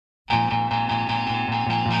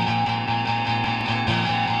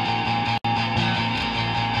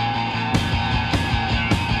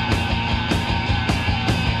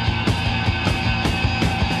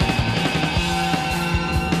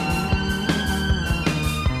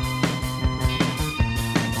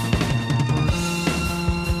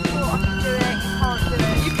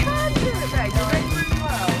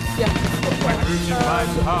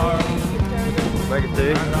reckon,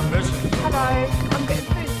 dude? Hello, I'm getting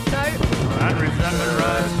food, no? And resentment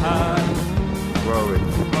rise high. Growing.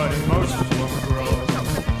 But emotions won't grow.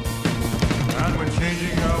 And we're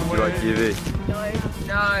changing our You ways. like DofE?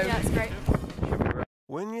 No. Yeah, it's great.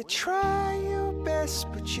 When you try your best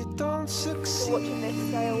but you don't succeed. Watching this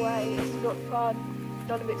stay away, it's not fun.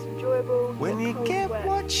 None of it's enjoyable. When you get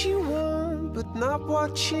what you want but not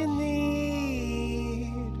what you need.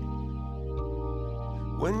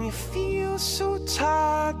 When you feel so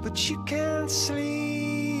tired but you can't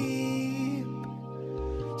sleep.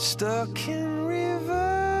 Stuck in rivers.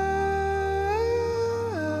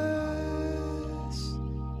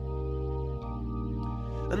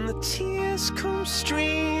 And the tears come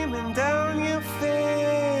streaming down your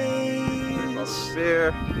face.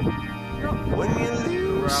 Beer. When you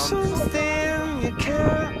lose something you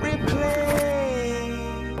can't replace.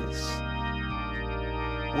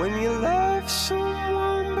 When you love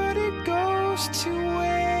someone but it goes to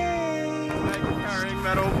waste. Carrying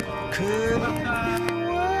metal. Could it be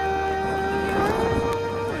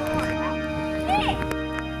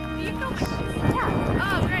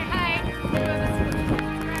Oh, great, hey.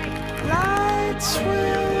 lights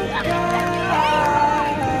will guide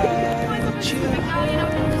you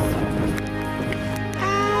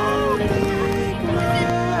and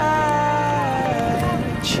ignite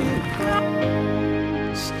your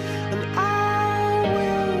goals, and I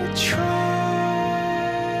will try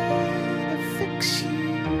to fix you.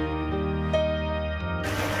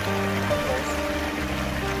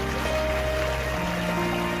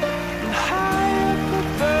 And high up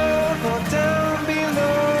above or down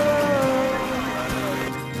below.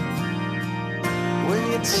 When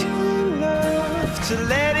you're too in love to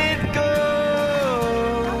let it go.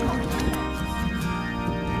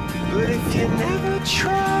 But if you never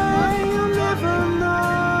try, you'll never know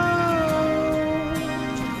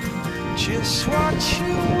just what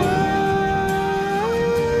you were.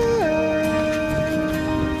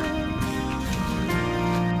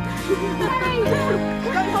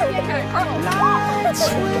 Lights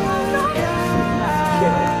will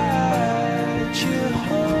guide you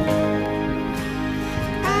home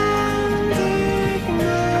and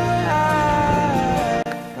ignite.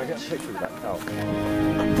 Can I get a picture of that cow?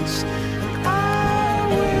 I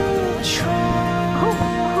will try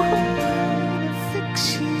to fix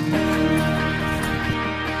you.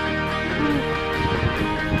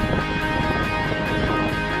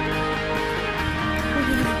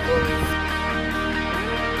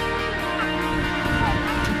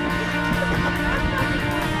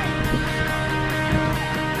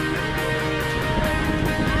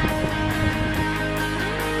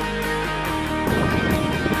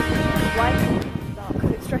 Why is it dark?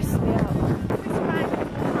 Because it stresses me out.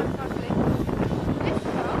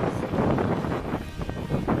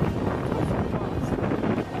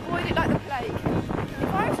 Avoid it like the plague.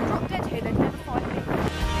 If I was to drop dead here, they'd never find me.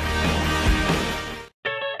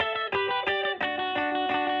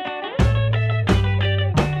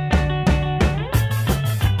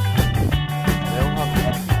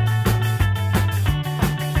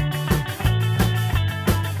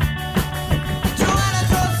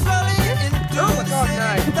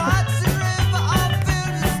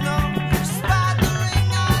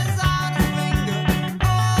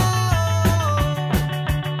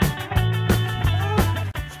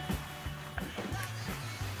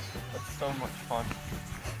 That's so much fun.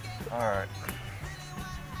 Alright.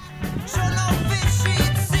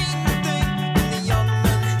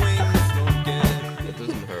 It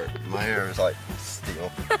doesn't hurt. My hair is like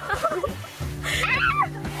steel.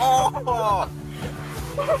 Oh!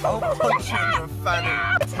 I'll punch you in your fanny.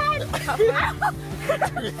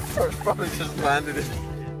 It's probably just landed in.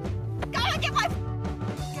 Go and get my.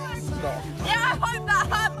 Yeah, I hope that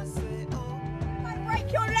hurts. I break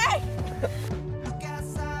your leg.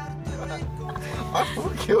 I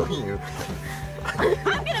will kill you. I'm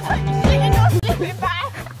gonna put this thing in your sleeping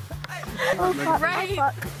bag. Oh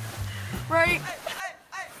fuck! Right.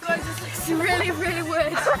 Guys, this looks really, really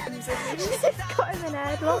weird. She's just got him in a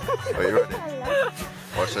headlock. Are you ready?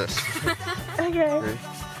 Watch this. Okay. Ready?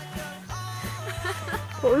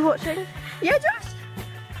 What are we watching? Yeah, Josh.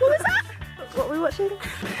 What was that? What are we watching?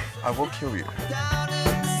 I will kill you.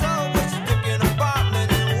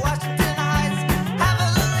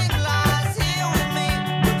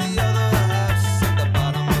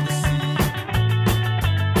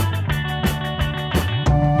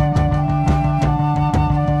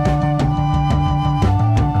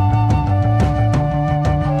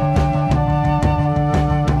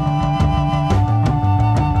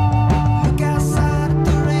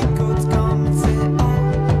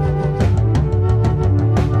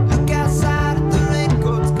 Look outside at the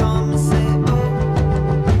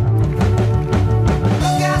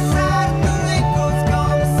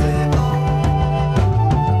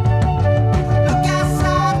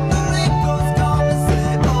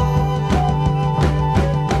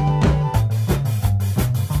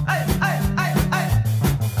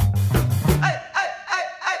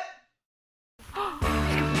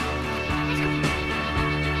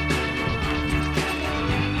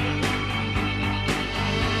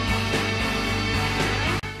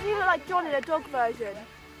dog version.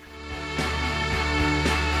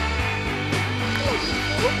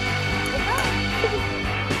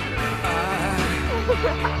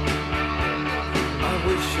 I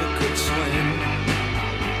wish you could swim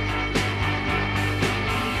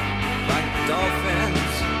like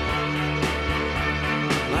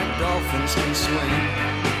dolphins can swim.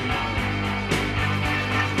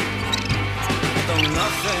 Though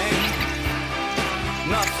nothing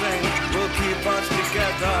will keep us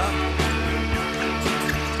together.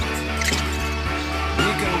 We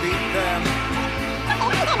can beat them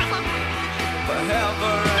forever and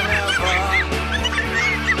ever.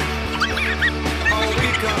 Oh, we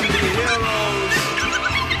can be heroes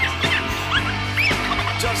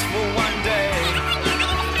just for one day.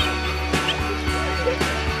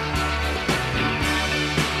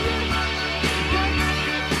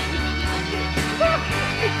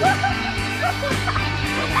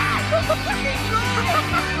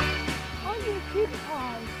 Are you a kid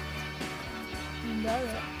pie? You know it.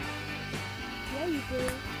 Yeah, you do.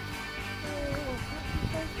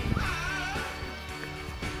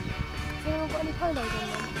 Has anyone got any polos on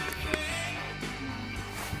them?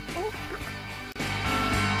 Oh.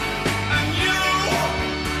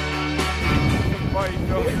 Why are you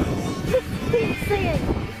going? Keep singing.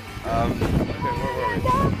 Okay, where were we?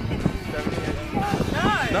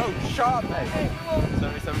 78. No, shut up, mate.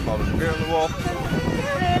 77 bottles. Beer on the wall.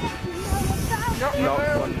 Not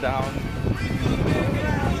one down.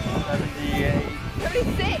 78.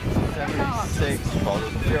 76. 76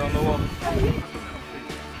 bottles. Beer on the wall.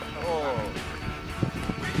 Oh.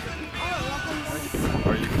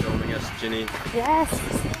 Are you filming us, Ginny? Yes.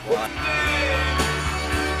 Why?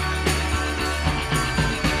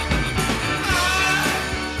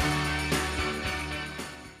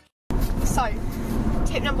 So,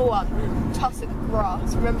 tip number 1, tussock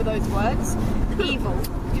grass. Remember those words? Evil,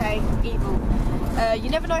 okay? Evil. You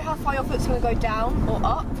never know how far your foot's going to go down or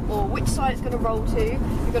up, or which side it's going to roll to.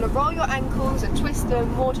 You're going to roll your ankles and twist them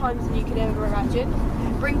more times than you can ever imagine.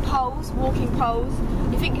 Bring poles, walking poles.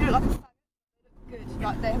 You think you look like a fag, they look good.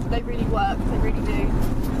 Like they really work, they really do.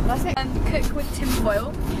 And that's it. Cook with tin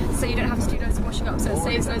foil, so you don't have to do loads of washing up, so it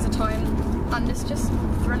saves loads of time, and it's just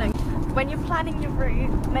thrilling. When you're planning your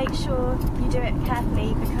route, make sure you do it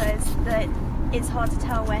carefully because it's hard to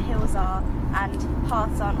tell where hills are and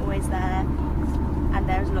paths aren't always there and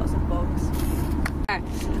there's lots of bogs.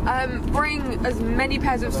 Bring as many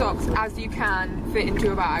pairs of socks as you can fit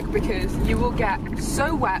into a bag because you will get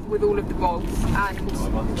so wet with all of the bogs,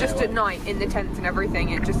 and just at night in the tents and everything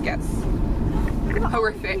it just gets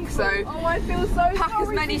horrific. So I feel so pack as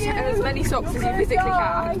many socks as you physically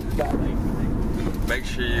can. Make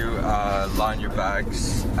sure you line your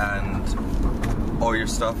bags and all your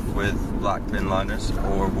stuff with black bin liners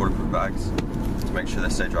or waterproof bags to make sure they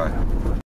stay dry.